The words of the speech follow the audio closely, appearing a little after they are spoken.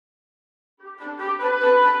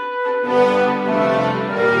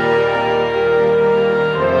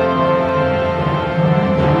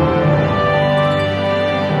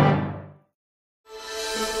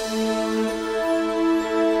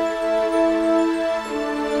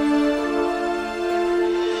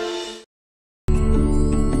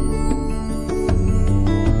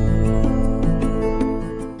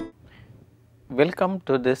Welcome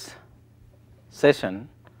to this session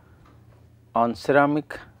on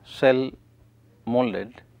ceramic shell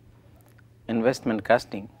molded investment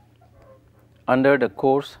casting under the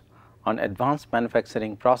course on advanced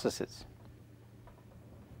manufacturing processes.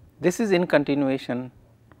 This is in continuation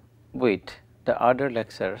with the other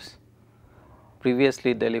lectures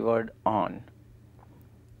previously delivered on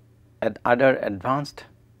other advanced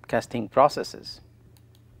casting processes.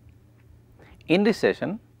 In this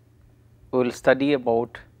session, we will study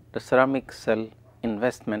about the ceramic shell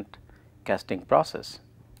investment casting process.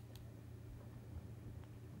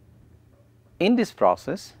 In this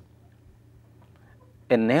process,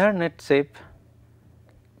 a near net shape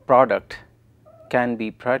product can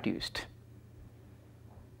be produced.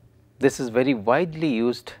 This is very widely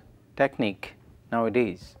used technique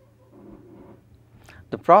nowadays.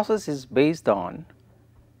 The process is based on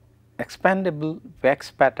expandable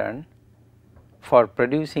wax pattern for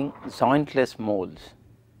producing jointless molds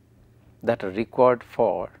that are required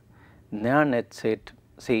for near net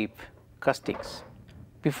shape castings.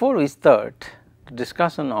 Before we start the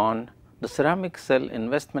discussion on the ceramic shell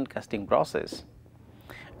investment casting process,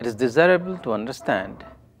 it is desirable to understand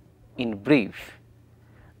in brief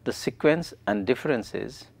the sequence and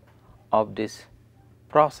differences of this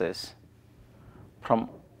process from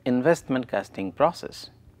investment casting process,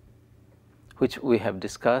 which we have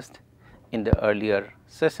discussed in the earlier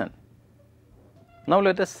session. Now,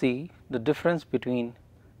 let us see the difference between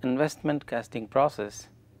investment casting process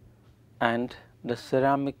and the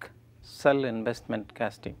ceramic shell investment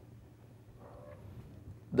casting.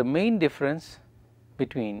 The main difference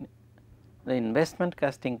between the investment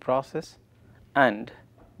casting process and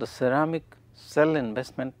the ceramic shell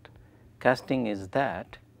investment casting is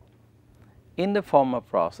that in the former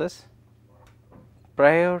process,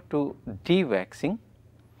 prior to dewaxing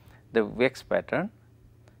the wax pattern,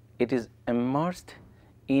 it is immersed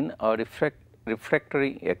in a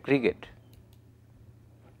refractory aggregate,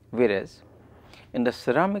 whereas in the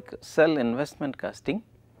ceramic shell investment casting,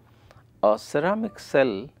 a ceramic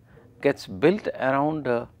shell gets built around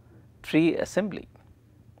a tree assembly.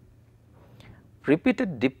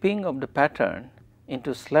 Repeated dipping of the pattern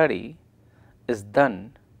into slurry is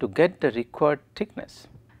done to get the required thickness.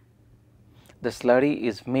 The slurry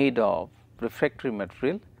is made of refractory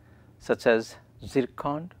material such as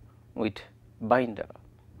zircon with binder.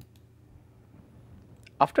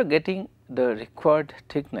 After getting the required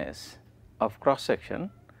thickness of cross section,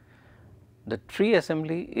 the tree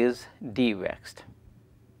assembly is dewaxed.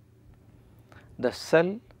 The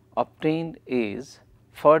shell obtained is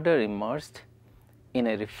further immersed in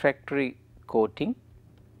a refractory coating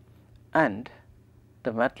and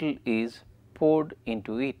the metal is poured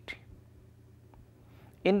into it.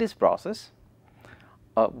 In this process,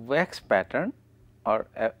 a wax pattern or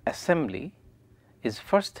assembly is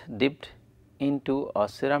first dipped into a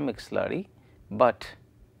ceramic slurry, but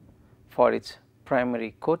for its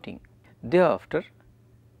primary coating. Thereafter,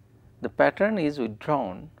 the pattern is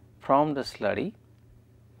withdrawn from the slurry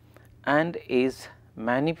and is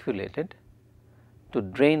manipulated to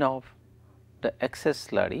drain off the excess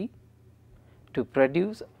slurry to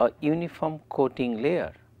produce a uniform coating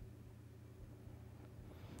layer.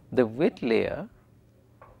 The wet layer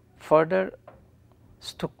further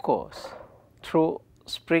stuccos through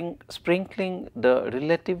sprinkling the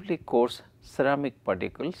relatively coarse ceramic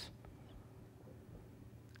particles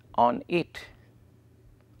on it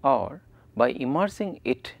or by immersing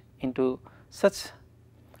it into such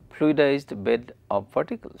fluidized bed of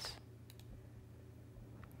particles.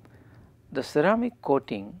 The ceramic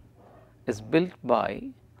coating is built by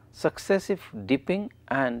successive dipping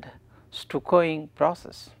and stuccoing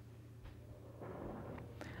process.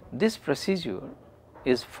 This procedure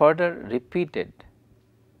is further repeated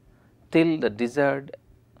till the desired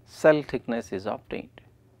shell thickness is obtained.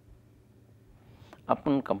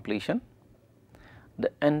 Upon completion,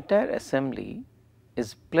 the entire assembly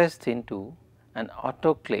is placed into an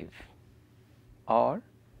autoclave or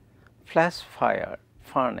flash fire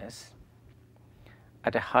furnace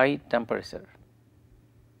at a high temperature.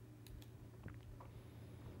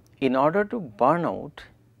 In order to burn out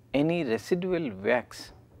any residual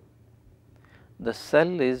wax, the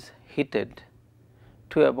shell is heated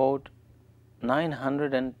to about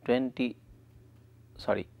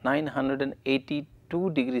 982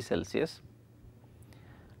 degrees Celsius,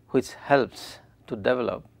 which helps to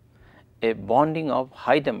develop a bonding of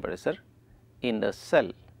high temperature in the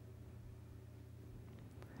shell.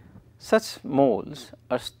 Such molds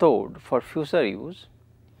are stored for future use,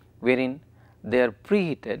 wherein they are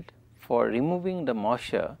preheated for removing the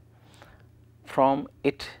moisture from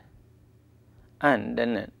it and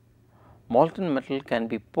then molten metal can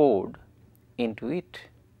be poured into it.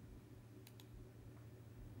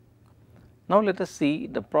 Now, let us see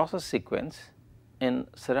the process sequence in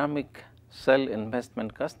ceramic cell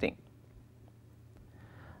investment casting.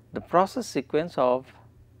 The process sequence of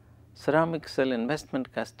ceramic cell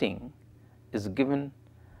investment casting is given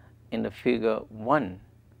in the figure 1.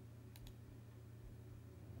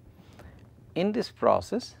 In this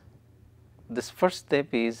process, this first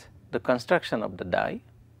step is the construction of the die,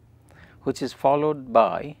 which is followed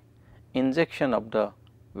by injection of the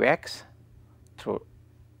wax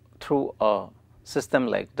through a system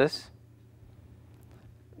like this.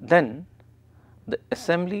 Then the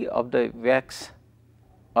assembly of the wax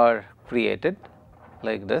are created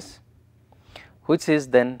like this, which is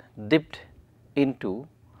then dipped into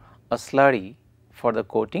a slurry for the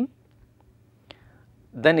coating.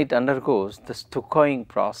 Then it undergoes the stuccoing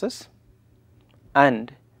process,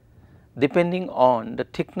 and depending on the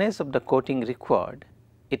thickness of the coating required,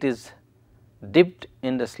 it is dipped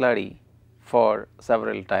in the slurry for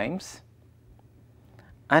several times,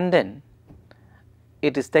 and then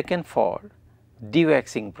it is taken for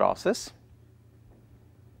dewaxing process,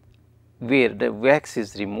 where the wax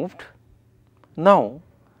is removed. Now,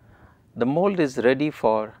 the mold is ready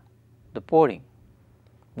for the pouring,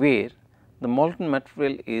 where the molten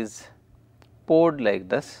material is poured like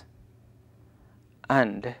this,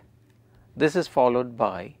 and this is followed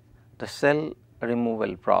by the cell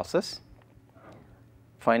removal process,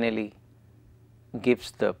 finally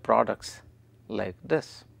gives the products like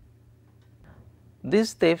this. These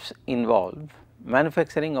steps involve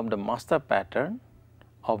manufacturing of the master pattern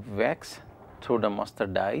of wax through the master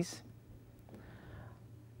dies,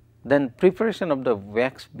 then preparation of the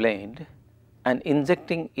wax blend and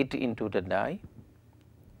injecting it into the die.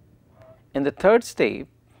 In the third step,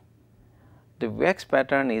 the wax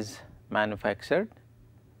pattern is manufactured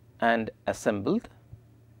and assembled.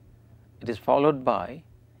 It is followed by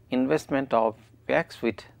investment of wax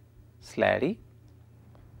with slurry,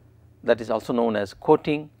 that is also known as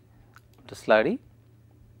coating the slurry,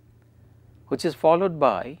 which is followed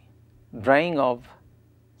by drying of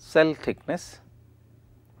cell thickness,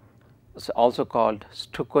 also called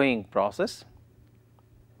stuccoing process.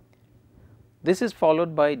 This is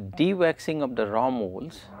followed by dewaxing of the raw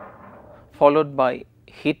molds, followed by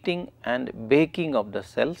heating and baking of the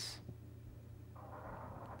cells.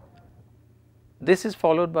 This is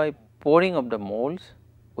followed by pouring of the molds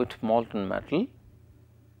with molten metal.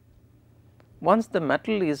 Once the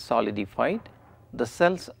metal is solidified, the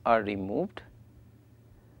cells are removed.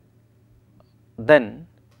 Then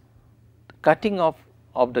cutting off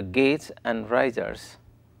of the gates and risers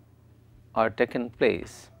are taken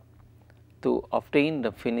place to obtain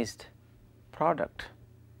the finished product.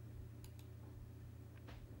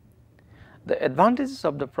 The advantages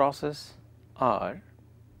of the process are: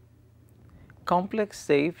 complex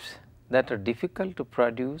shapes that are difficult to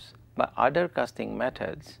produce by other casting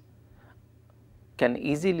methods can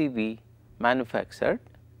easily be manufactured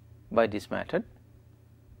by this method.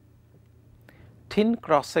 Thin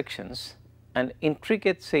cross sections and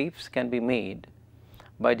intricate shapes can be made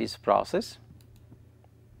by this process.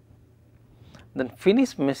 Then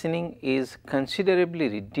finish machining is considerably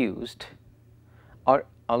reduced or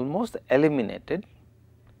almost eliminated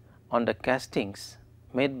on the castings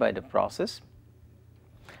made by the process,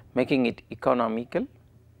 making it economical.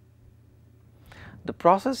 The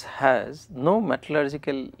process has no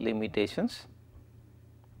metallurgical limitations.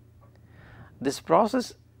 This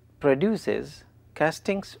process produces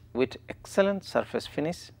castings with excellent surface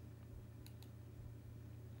finish.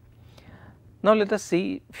 Now, let us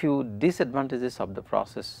see few disadvantages of the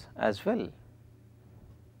process as well.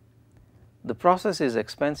 The process is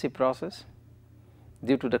expensive process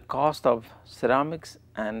due to the cost of ceramics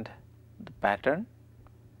and the pattern,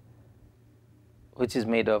 which is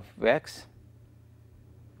made of wax.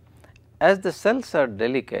 As the cells are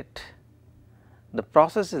delicate, the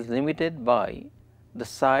process is limited by the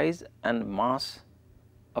size and mass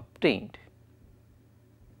obtained,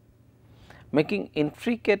 making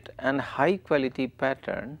intricate and high quality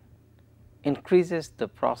pattern increases the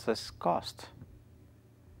process cost.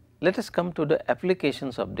 Let us come to the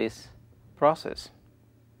applications of this process.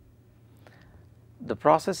 The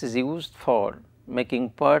process is used for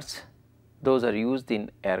making parts, those are used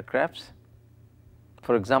in aircrafts.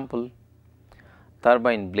 For example,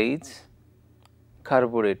 turbine blades,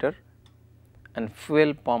 carburetor and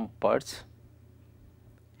fuel pump parts,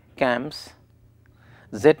 cams,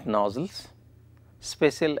 jet nozzles,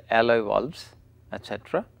 special alloy valves,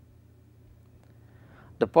 etc.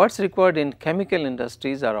 The parts required in chemical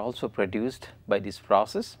industries are also produced by this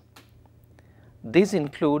process. These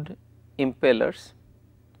include impellers,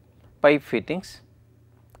 pipe fittings,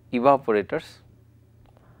 evaporators,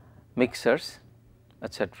 mixers,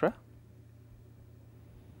 etc.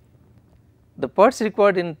 The parts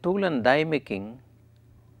required in tool and die making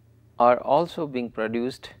are also being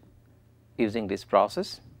produced using this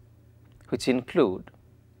process, which include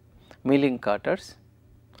milling cutters,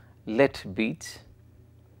 lathe beads,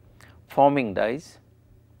 forming dies,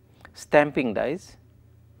 stamping dies,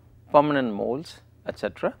 permanent molds,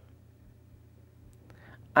 etc.,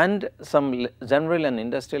 and some general and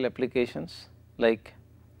industrial applications like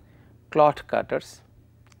cloth cutters,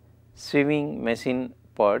 sewing machine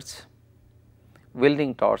parts,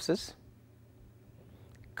 welding torches,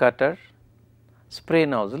 cutter, spray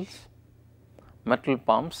nozzles, metal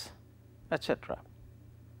pumps, etc.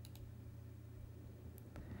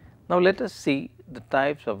 Now, let us see the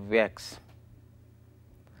types of wax.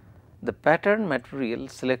 The pattern material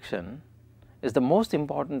selection is the most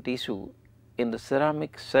important issue in the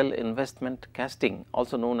ceramic cell investment casting,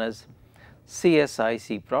 also known as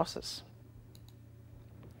CSIC process.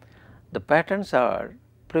 The patterns are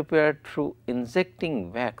prepared through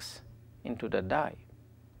injecting wax into the die,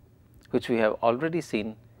 which we have already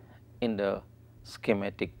seen in the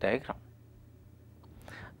schematic diagram.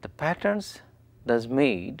 The patterns thus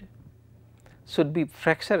made should be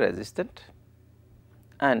fracture resistant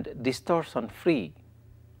and distortion free,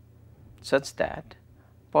 such that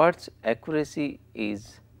parts accuracy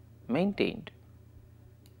is maintained.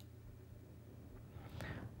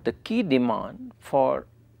 The key demand for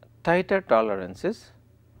tighter tolerances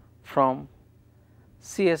from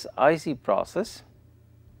CSIC process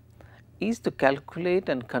is to calculate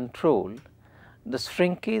and control the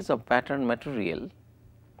shrinkage of pattern material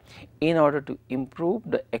in order to improve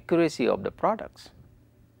the accuracy of the products.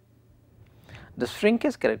 The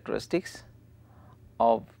shrinkage characteristics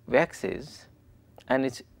of waxes and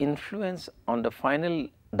its influence on the final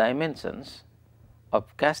dimensions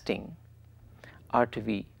of casting are to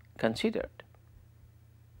be considered.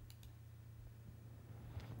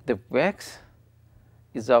 The wax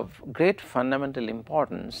is of great fundamental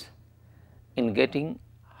importance in getting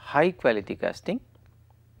high quality casting,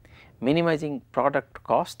 minimizing product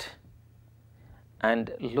cost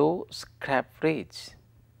and low scrap rates.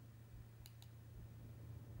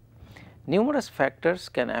 Numerous factors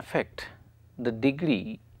can affect the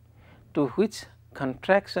degree to which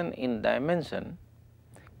contraction in dimension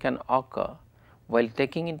can occur while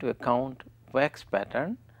taking into account wax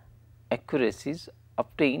pattern accuracies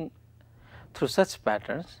obtained through such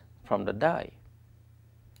patterns from the die.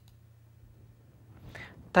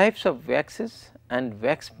 Types of waxes and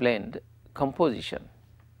wax blend composition.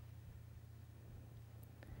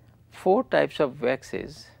 4 types of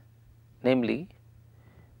waxes, namely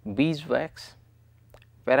beeswax,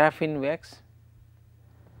 paraffin wax,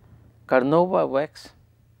 Carnauba wax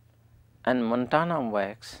and Montana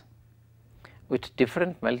wax, with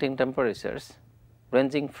different melting temperatures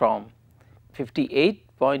ranging from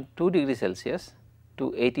 58.2 degrees Celsius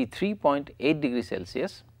to 83.8 degrees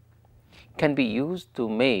Celsius, can be used to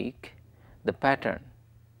make the pattern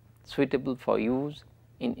suitable for use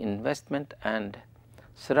in investment and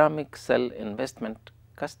ceramic cell investment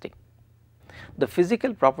casting. The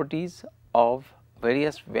physical properties of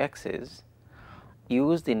various waxes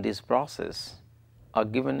used in this process are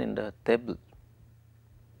given in the table.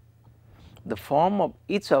 The form of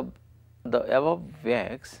each of the above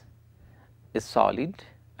wax is solid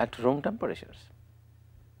at room temperatures.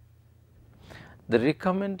 The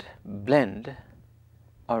recommended blend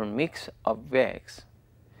or mix of wax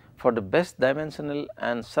for the best dimensional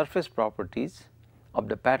and surface properties of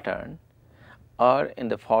the pattern are in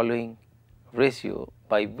the following ratio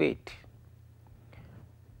by weight.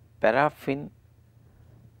 Paraffin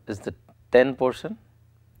is the 10%,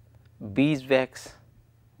 beeswax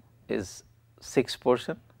is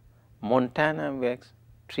 6%, Montana wax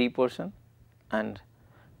 3% and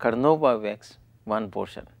Carnauba wax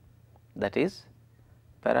 1%. That is,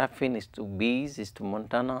 paraffin is to bees is to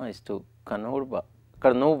Montana is to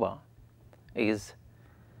Carnauba is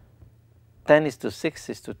 10:6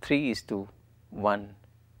 is to 3:1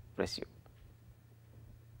 ratio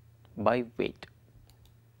by weight.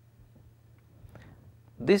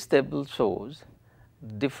 This table shows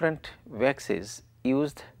different waxes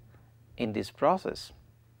used in this process.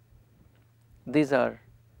 These are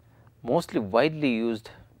mostly widely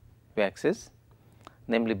used waxes,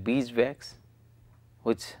 namely beeswax,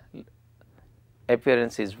 which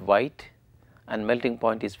appearance is white and melting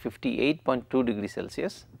point is 58.2 degrees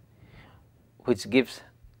Celsius, which gives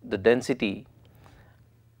the density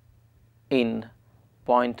in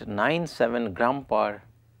 0.97 gram per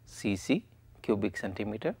cc cubic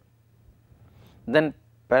centimeter. Then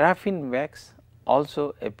paraffin wax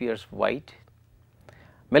also appears white.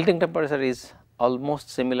 Melting temperature is almost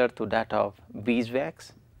similar to that of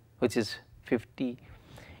beeswax, which is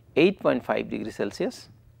 58.5 degrees Celsius,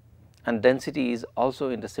 and density is also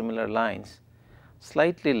in the similar lines,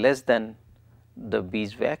 slightly less than the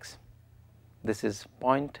beeswax. This is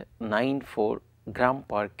 0.94 gram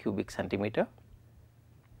per cubic centimeter.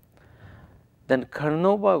 Then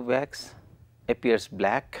carnauba wax appears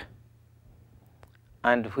black,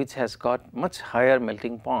 and which has got much higher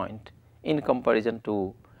melting point in comparison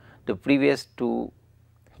to the previous two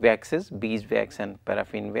waxes, beeswax and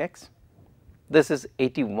paraffin wax. This is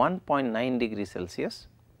 81.9 degrees Celsius,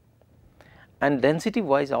 and density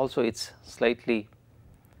wise also it is slightly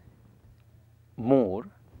more,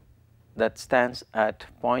 that stands at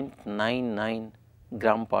 0.99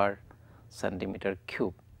 gram per centimeter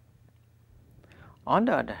cube. On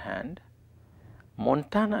the other hand,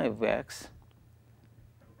 Montana wax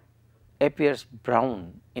appears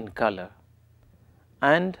brown in color,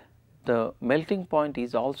 and the melting point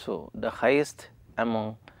is also the highest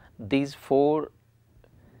among these four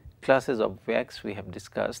classes of wax we have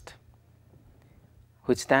discussed,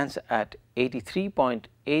 which stands at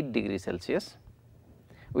 83.8 degrees Celsius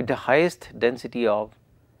with the highest density of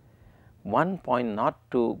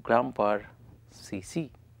 1.02 gram per cc.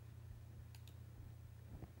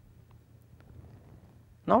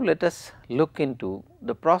 Now, let us look into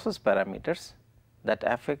the process parameters that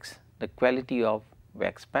affects the quality of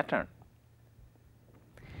wax pattern.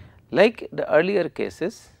 Like the earlier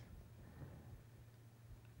cases,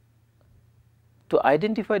 to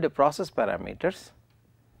identify the process parameters,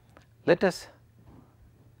 let us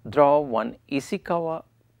draw one Ishikawa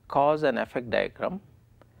cause and effect diagram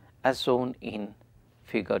as shown in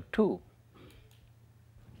figure 2.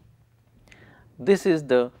 This is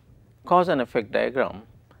the cause and effect diagram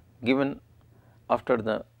given after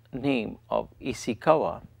the name of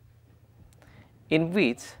Ishikawa, in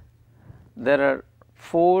which there are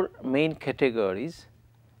four main categories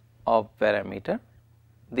of parameter.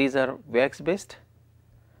 These are wax based,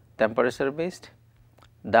 temperature based,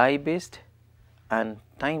 dye based and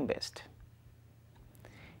time based.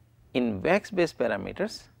 In wax based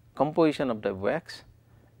parameters, composition of the wax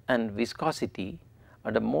and viscosity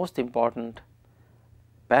are the most important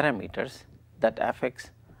parameters that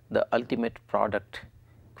affects the ultimate product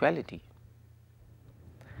quality.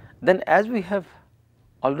 Then, as we have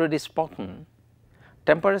already spoken,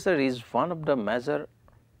 temperature is one of the major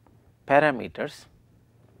parameters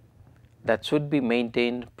that should be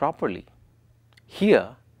maintained properly.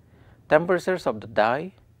 Here, temperatures of the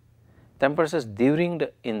dye, temperatures during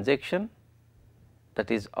the injection,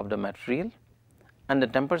 that is of the material, and the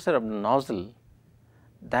temperature of the nozzle,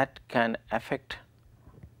 that can affect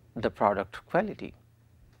the product quality.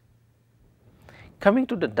 Coming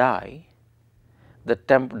to the dye, the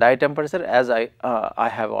dye temperature, as I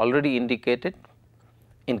have already indicated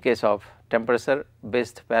in case of temperature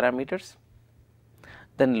based parameters.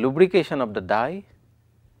 Then lubrication of the dye,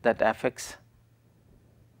 that affects,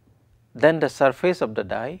 then the surface of the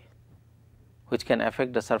dye, which can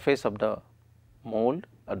affect the surface of the mold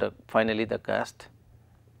or finally the cast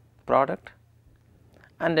product,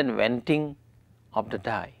 and then venting of the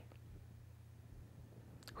dye,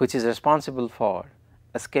 which is responsible for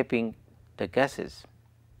escaping the gases.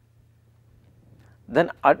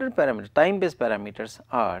 Then other parameters, time based parameters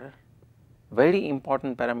are very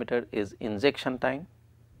important parameter is injection time,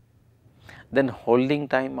 then holding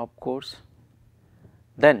time of course,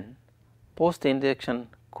 then post injection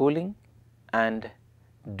cooling and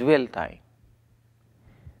dwell time.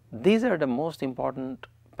 These are the most important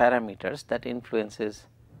parameters that influences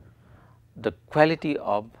the quality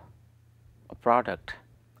of a product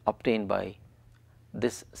obtained by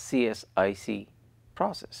this CSIC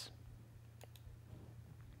process.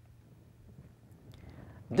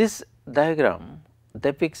 This diagram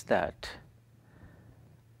depicts that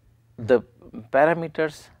the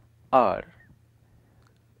parameters are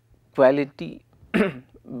quality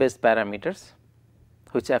based parameters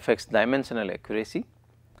which affects dimensional accuracy,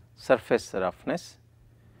 surface roughness,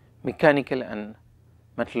 mechanical and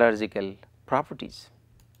metallurgical properties.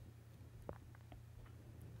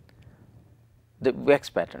 The wax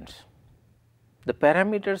patterns. The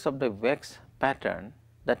parameters of the wax pattern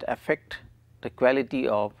that affect the quality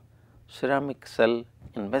of ceramic cell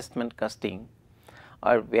investment casting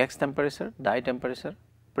are wax temperature, dye temperature,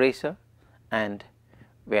 pressure and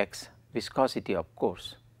wax viscosity of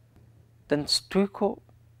course. Then Stuiko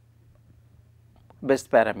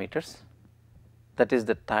based parameters, that is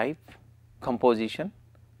the type, composition,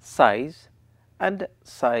 size and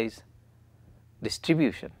size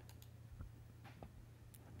distribution.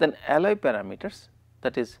 Then alloy parameters,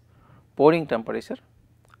 that is pouring temperature,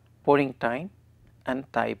 pouring time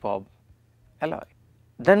and type of alloy.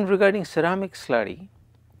 Then regarding ceramic slurry,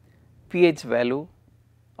 pH value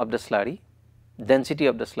of the slurry, density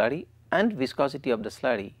of the slurry and viscosity of the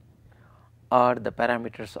slurry are the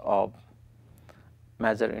parameters of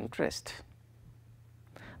major interest.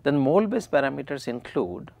 Then mold based parameters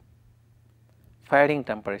include firing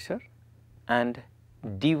temperature and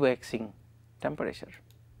dewaxing temperature.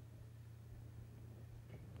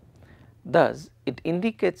 Thus, it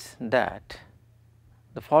indicates that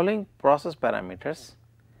the following process parameters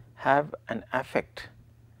have an effect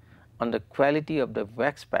on the quality of the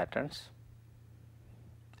wax patterns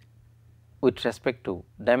with respect to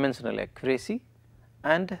dimensional accuracy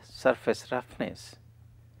and surface roughness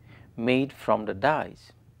made from the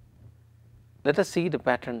dies. Let us see the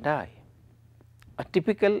pattern die. A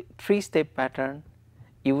typical 3-step pattern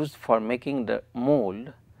used for making the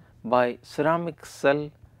mold by ceramic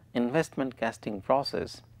cell investment casting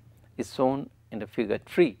process is shown in the figure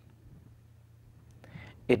 3.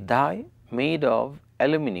 A die made of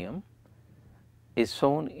aluminum is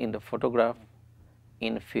shown in the photograph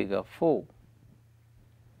in figure 4.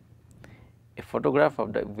 A photograph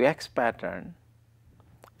of the wax pattern,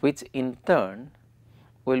 which in turn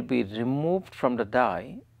will be removed from the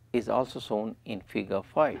die, is also shown in figure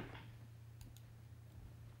 5.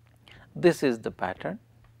 This is the pattern,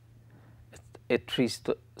 a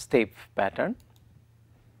 3-step pattern,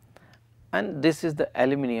 and this is the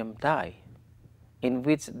aluminum die in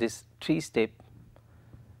which this 3-step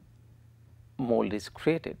mold is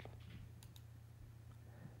created,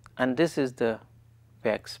 and this is the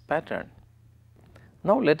wax pattern.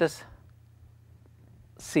 Now, let us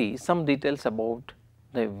see some details about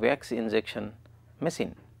the wax injection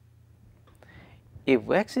machine. A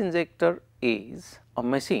wax injector is a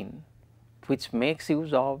machine which makes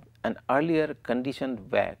use of an earlier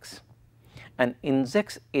conditioned wax and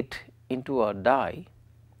injects it into a die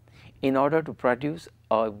in order to produce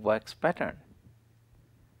a wax pattern.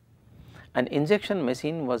 An injection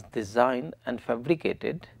machine was designed and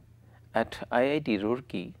fabricated at IIT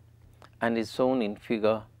Roorkee and is shown in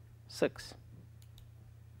figure 6.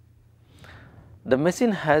 The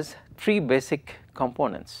machine has 3 basic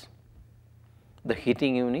components: the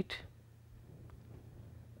heating unit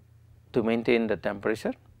to maintain the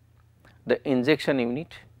temperature, the injection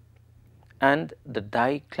unit and the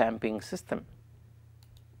die clamping system.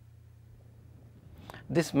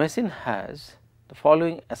 This machine has the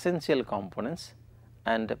following essential components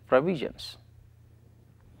and provisions: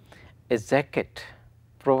 a jacket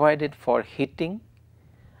provided for heating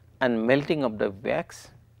and melting of the wax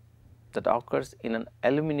that occurs in an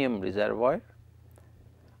aluminum reservoir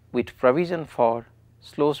with provision for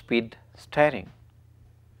slow speed stirring,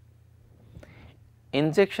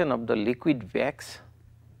 injection of the liquid wax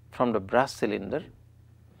from the brass cylinder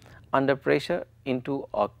under pressure into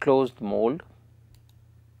a closed mold,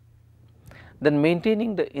 then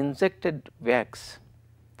maintaining the injected wax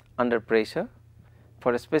under pressure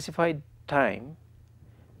for a specified time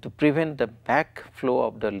to prevent the back flow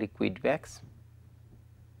of the liquid wax,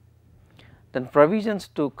 then provisions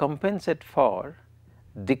to compensate for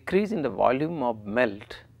decrease in the volume of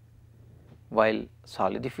melt while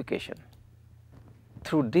solidification.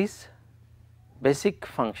 Through these basic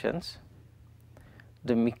functions,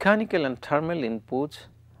 the mechanical and thermal inputs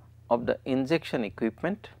of the injection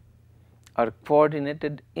equipment are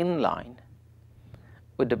coordinated in line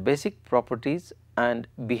with the basic properties and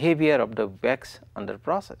behavior of the wax under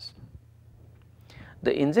process.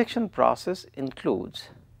 The injection process includes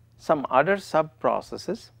some other sub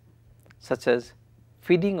processes such as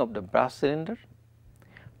feeding of the brass cylinder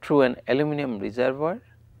through an aluminum reservoir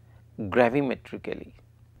gravimetrically,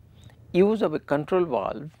 use of a control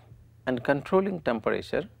valve and controlling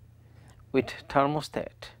temperature with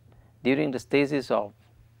thermostat during the stages of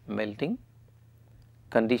melting,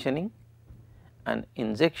 conditioning and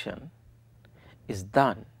injection is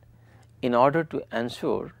done in order to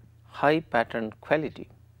ensure high pattern quality.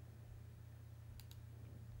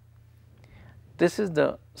 This is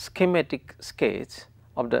the schematic sketch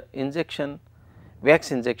of the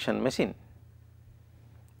wax injection machine,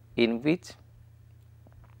 in which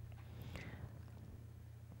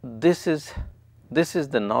this is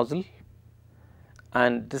the nozzle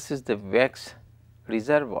and this is the wax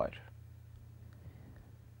reservoir.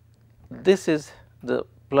 This is the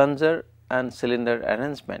plunger and cylinder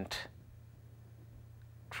arrangement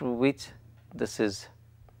through which this is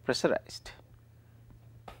pressurized.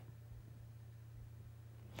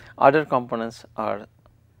 Other components are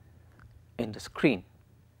in the screen.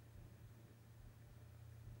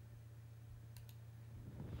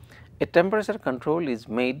 A temperature control is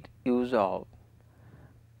made use of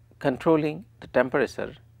controlling the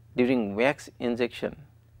temperature during wax injection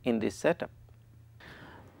in this setup.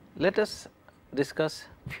 Let us discuss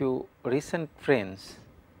few recent trends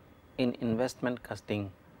in investment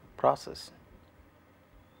casting process.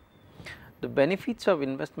 The benefits of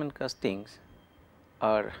investment castings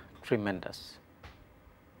are tremendous.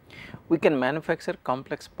 We can manufacture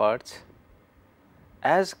complex parts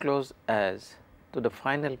as close as to the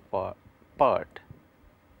final part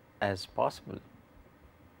as possible.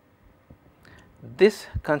 This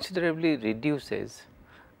considerably reduces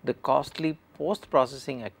the costly post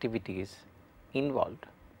processing activities involved.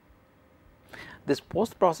 This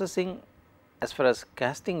post processing, as far as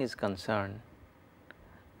casting is concerned,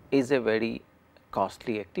 is a very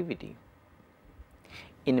costly activity.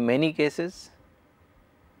 In many cases,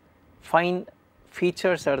 fine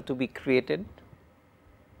features are to be created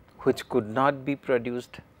which could not be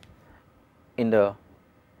produced in the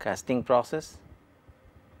casting process,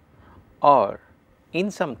 or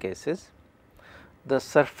in some cases the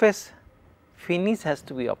surface finish has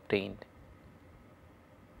to be obtained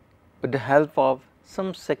with the help of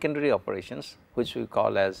some secondary operations which we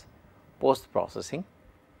call as post processing.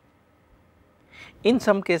 In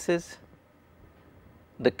some cases,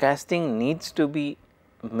 the casting needs to be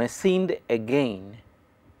machined again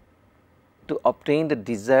to obtain the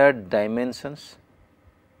desired dimensions,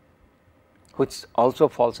 which also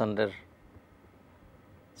falls under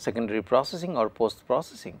secondary processing or post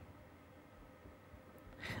processing.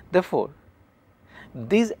 Therefore,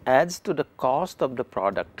 this adds to the cost of the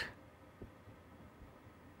product,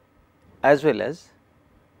 as well as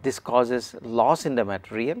this causes loss in the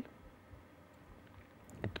material,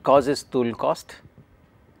 it causes tool cost,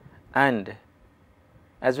 and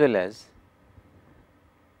as well as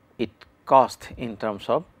it cost in terms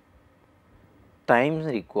of time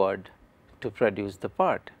required to produce the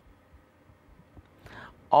part.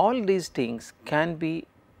 All these things can be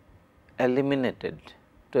eliminated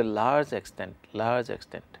to a large extent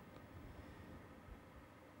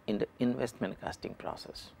in the investment casting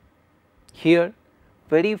process. Here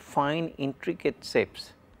very fine intricate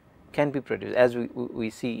shapes can be produced, as we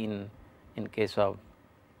see in case of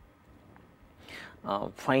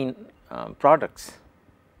fine products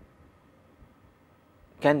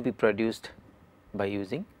can be produced by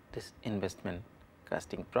using this investment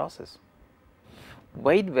casting process.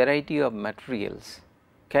 Wide variety of materials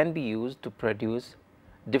can be used to produce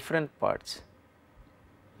different parts.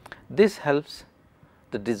 This helps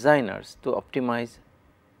the designers to optimize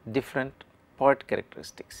different part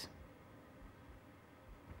characteristics.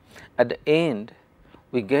 At the end,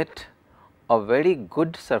 we get a very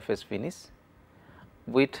good surface finish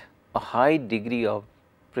with a high degree of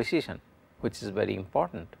precision, which is very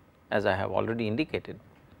important, as I have already indicated.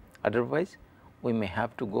 Otherwise, we may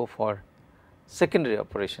have to go for secondary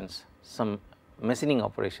operations, some machining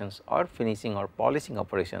operations or finishing or polishing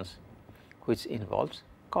operations, which involves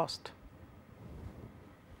cost.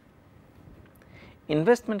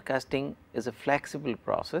 Investment casting is a flexible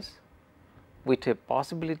process with a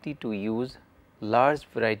possibility to use large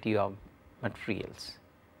variety of materials.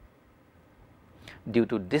 Due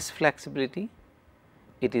to this flexibility,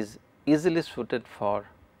 it is easily suited for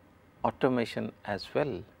automation as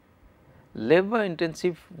well. Labor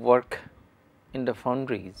intensive work in the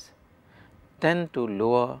foundries tend to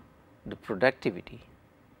lower the productivity.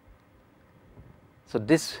 So,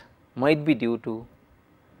 this might be due to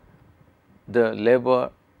the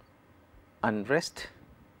labor unrest,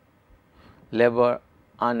 labor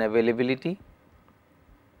unavailability,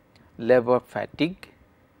 labor fatigue,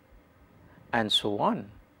 and so on,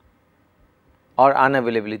 or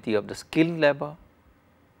unavailability of the skilled labor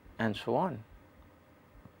and so on.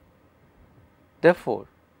 Therefore,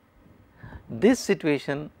 this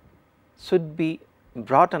situation should be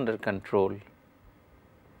brought under control,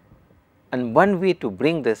 and one way to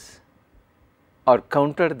bring this or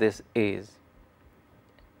counter this is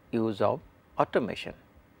use of automation.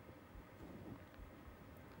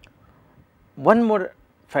 One more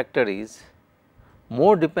factor is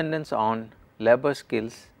more dependence on labor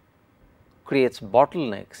skills creates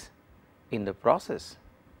bottlenecks in the process,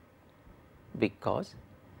 because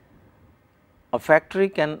a factory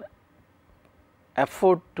can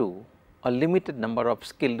afford to a limited number of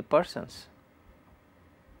skilled persons,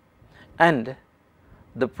 and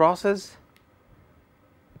the process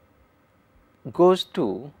goes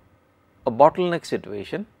to a bottleneck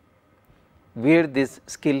situation where these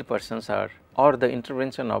skilled persons are, or the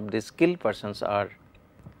intervention of these skilled persons are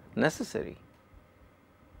necessary,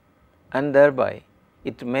 and thereby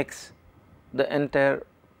it makes the entire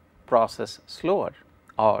process slower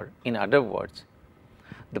or in other words,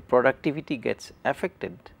 the productivity gets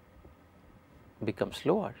affected, becomes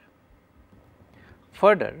lower.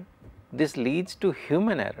 Further, this leads to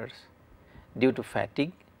human errors due to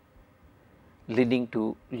fatigue, leading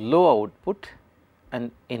to low output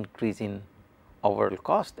and increase in overall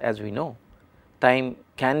cost. As we know, time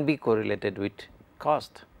can be correlated with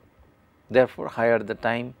cost. Therefore, higher the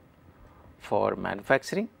time for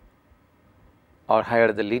manufacturing or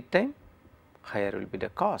higher the lead time, higher will be the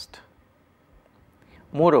cost.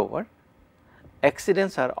 Moreover,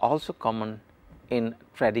 accidents are also common in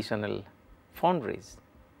traditional foundries.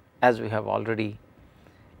 As we have already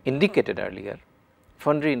indicated earlier,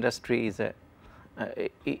 foundry industry is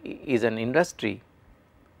an industry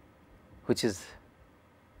which is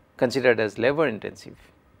considered as labor intensive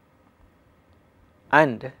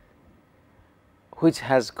and which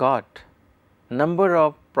has got number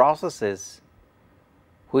of processes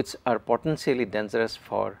which are potentially dangerous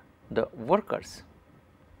for the workers,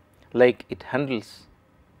 like it handles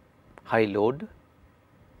high load,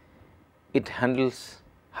 it handles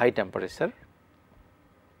high temperature,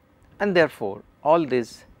 and therefore, all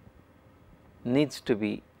this needs to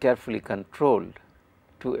be carefully controlled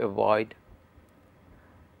to avoid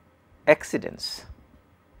accidents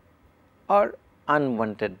or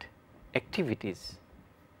unwanted activities.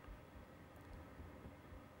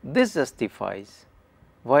 This justifies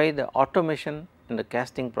why the automation in the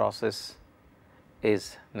casting process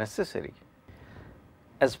is necessary.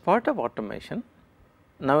 As part of automation,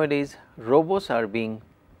 nowadays robots are being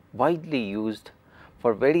widely used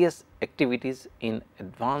for various activities in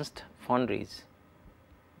advanced foundries,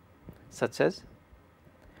 such as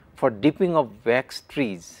for dipping of wax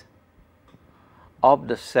trees of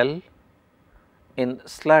the cell in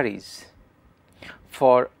slurries,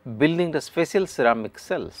 for building the special ceramic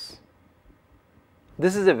cells.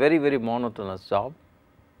 This is a very monotonous job,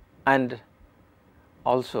 and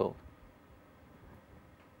also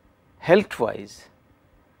health wise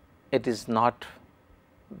it is not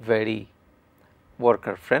very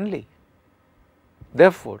worker friendly.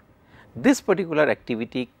 Therefore, this particular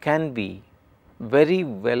activity can be very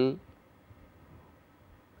well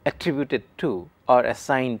attributed to or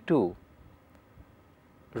assigned to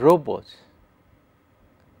robots,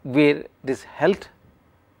 where this health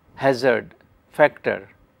hazard factor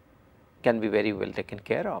can be very well taken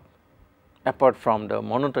care of, apart from the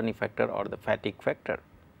monotony factor or the fatigue factor.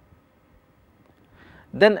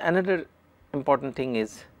 Then another important thing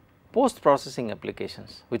is post processing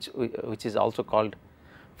applications, which is also called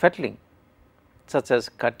fettling, such as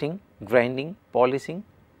cutting, grinding, polishing.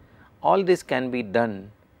 All this can be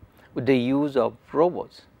done with the use of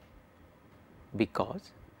robots,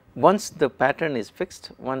 because once the pattern is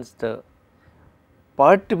fixed, once the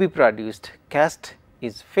part to be produced, cast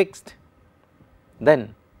is fixed,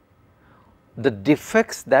 then the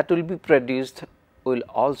defects that will be produced will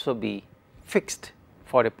also be fixed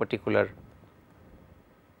for a particular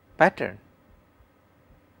pattern,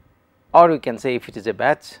 or we can say if it is a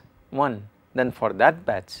batch 1, then for that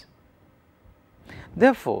batch.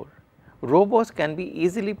 Therefore, robots can be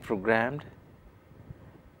easily programmed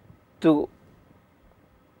to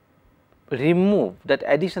remove that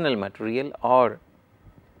additional material or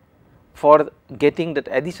for getting that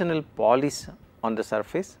additional polish on the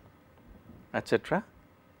surface, etc.,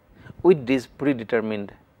 with this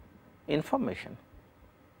predetermined information,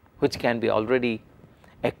 which can be already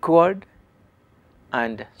acquired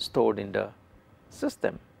and stored in the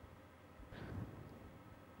system.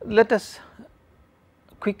 Let us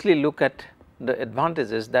quickly look at the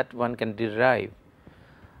advantages that one can derive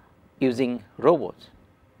using robots.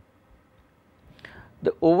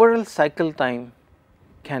 The overall cycle time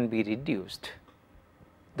can be reduced.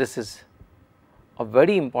 This is a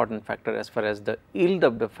very important factor as far as the yield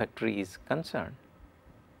of the factory is concerned.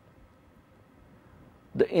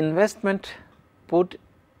 The investment put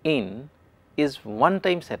in is one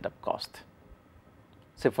time setup cost.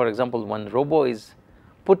 Say for example, one robo is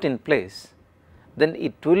put in place, then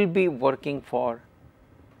it will be working for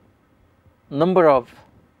number of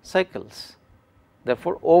cycles.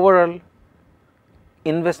 Therefore, overall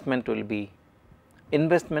investment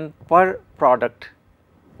per product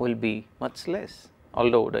will be much less,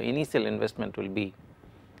 although the initial investment will be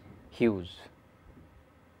huge,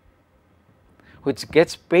 which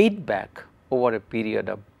gets paid back over a period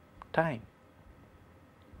of time.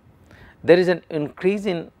 There is an increase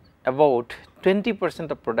in about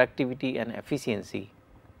 20% of productivity and efficiency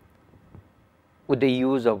with the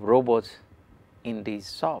use of robots in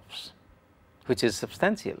these shops, which is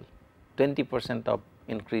substantial, 20% of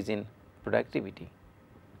increase in productivity.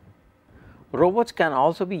 Robots can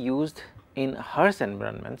also be used in harsh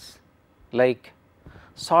environments like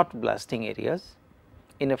shot blasting areas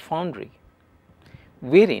in a foundry,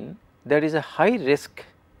 wherein there is a high risk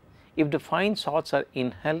if the fine shots are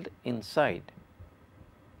inhaled inside.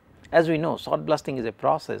 As we know, shot blasting is a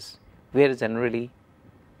process where generally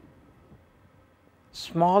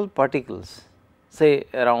small particles, say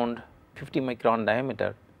around 50 micron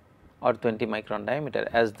diameter or 20 micron diameter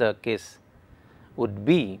as the case would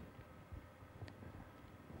be,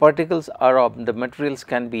 particles are of the materials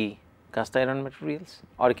can be cast iron materials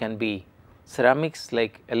or can be ceramics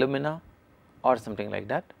like alumina or something like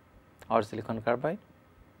that, or silicon carbide.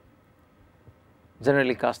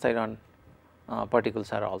 Generally cast iron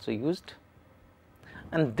particles are also used,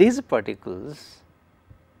 and these particles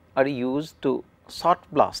are used to shot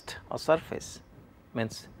blast a surface,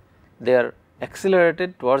 means they are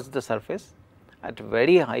accelerated towards the surface at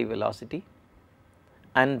very high velocity,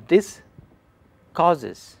 and this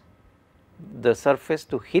causes the surface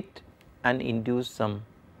to hit and induce some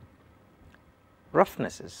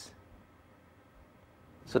roughnesses.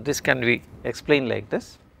 So, this can be explained like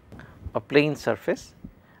this: a plane surface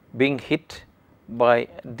being hit by,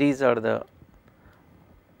 these are the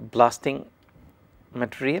blasting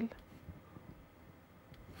material,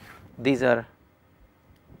 these are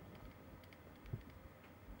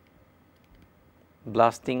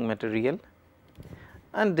blasting material,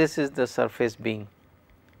 and this is the surface being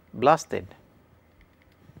blasted.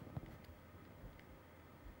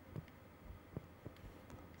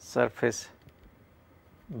 Surface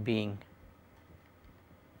being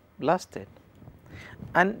blasted,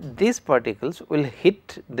 and these particles will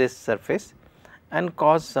hit this surface and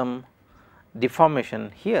cause some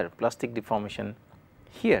deformation here, plastic deformation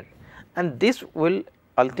here, and this will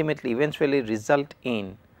ultimately eventually result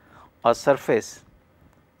in a surface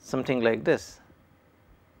something like this.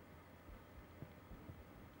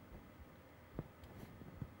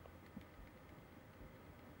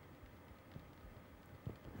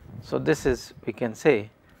 So, this is, we can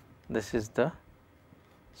say, this is the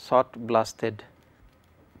shot blasted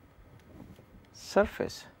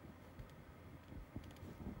surface.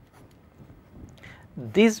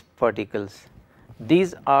 These particles,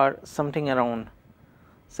 these are something around,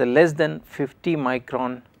 say, less than 50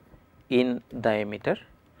 micron in diameter,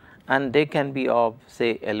 and they can be of,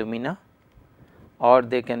 say, alumina, or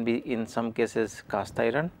they can be in some cases cast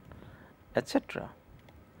iron, etc.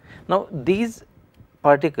 Now, these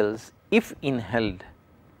particles, if inhaled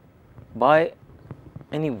by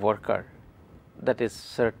any worker, that is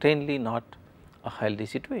certainly not a healthy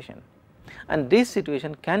situation, and this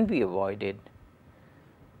situation can be avoided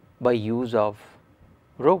by use of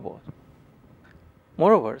robots.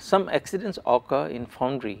 Moreover, some accidents occur in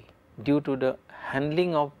foundry due to the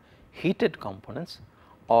handling of heated components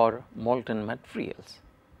or molten materials.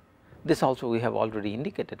 This also we have already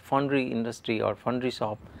indicated. Foundry industry or foundry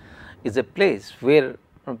shop is a place where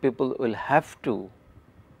people will have to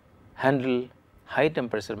handle high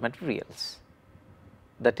temperature materials,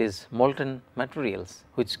 that is molten materials,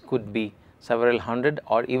 which could be several hundred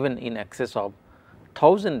or even in excess of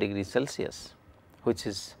 1000 degrees Celsius, which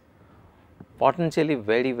is potentially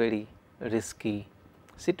very risky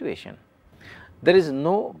situation. There is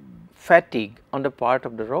no fatigue on the part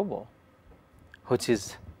of the robot, which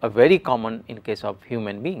is a very common in case of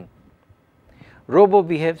human being. Robo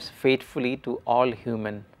behaves faithfully to all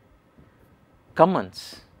human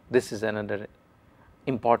commands. This is another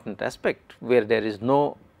important aspect where there is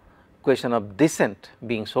no question of dissent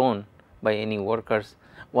being shown by any workers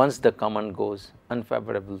once the command goes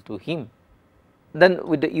unfavorable to him. Then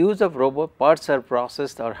with the use of robo, parts are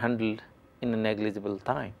processed or handled in a negligible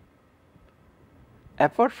time.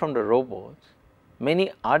 Apart from the robots,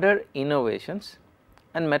 many other innovations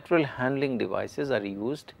and material handling devices are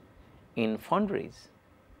used in foundries.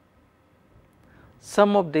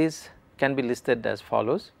 Some of these can be listed as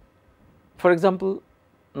follows. For example,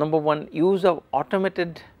 number 1, use of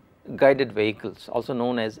automated guided vehicles, also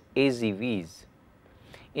known as AGVs,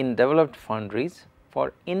 in developed foundries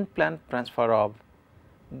for in-plant transfer of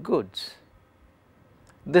goods.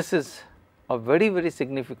 This is a very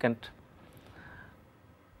significant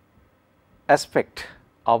aspect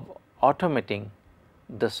of automating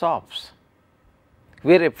the shops,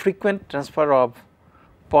 where a frequent transfer of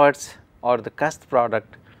parts or the cast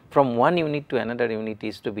product from one unit to another unit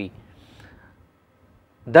is to be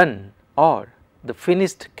done, or the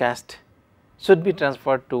finished cast should be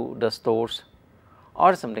transferred to the stores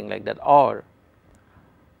or something like that, or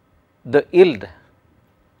the yield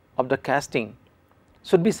of the casting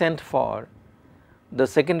should be sent for the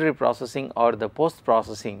secondary processing or the post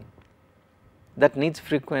processing that needs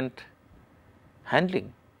frequent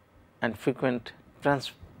handling. and frequent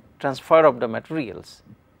transfer of the materials,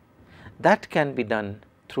 that can be done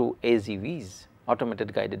through AGVs,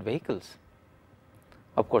 automated guided vehicles.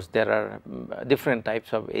 Of course, there are different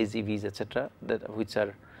types of AGVs etc., which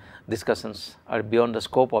are discussions are beyond the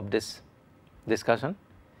scope of this discussion.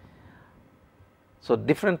 So,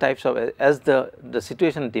 different types of, as the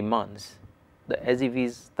situation demands, the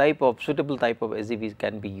AGVs type of suitable type of AGVs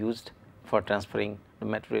can be used for transferring the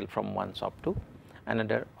material from one shop to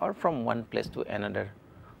another or from one place to another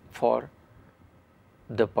for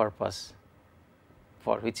the purpose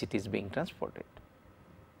for which it is being transported.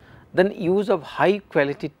 Then use of high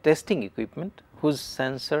quality testing equipment whose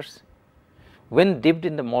sensors, when dipped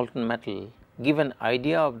in the molten metal, give an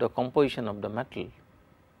idea of the composition of the metal.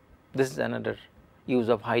 This is another use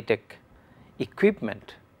of high tech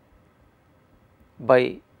equipment.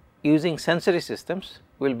 By using sensory systems,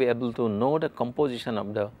 we will be able to know the composition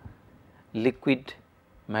of the liquid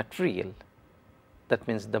material, that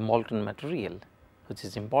means the molten material, which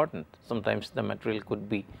is important. Sometimes the material could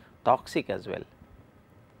be toxic as well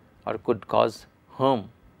or could cause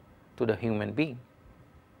harm to the human being.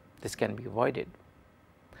 This can be avoided.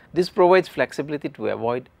 This provides flexibility to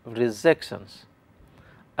avoid rejections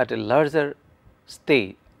at a larger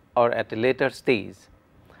stage or at a later stage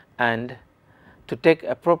and to take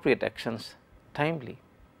appropriate actions timely.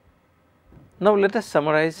 Now, let us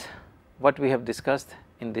summarize what we have discussed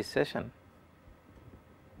in this session.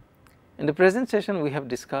 In the present session, we have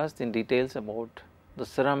discussed in details about the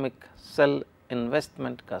ceramic cell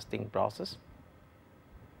investment casting process.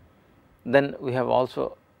 Then we have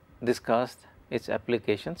also discussed its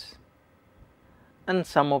applications and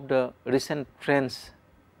some of the recent trends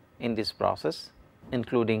in this process,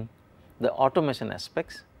 including the automation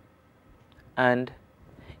aspects and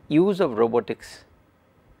use of robotics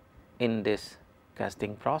in this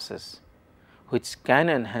casting process, which can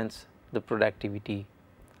enhance the productivity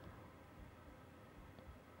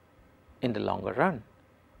in the longer run.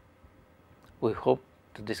 We hope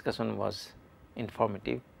the discussion was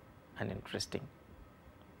informative and interesting.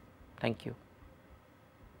 Thank you.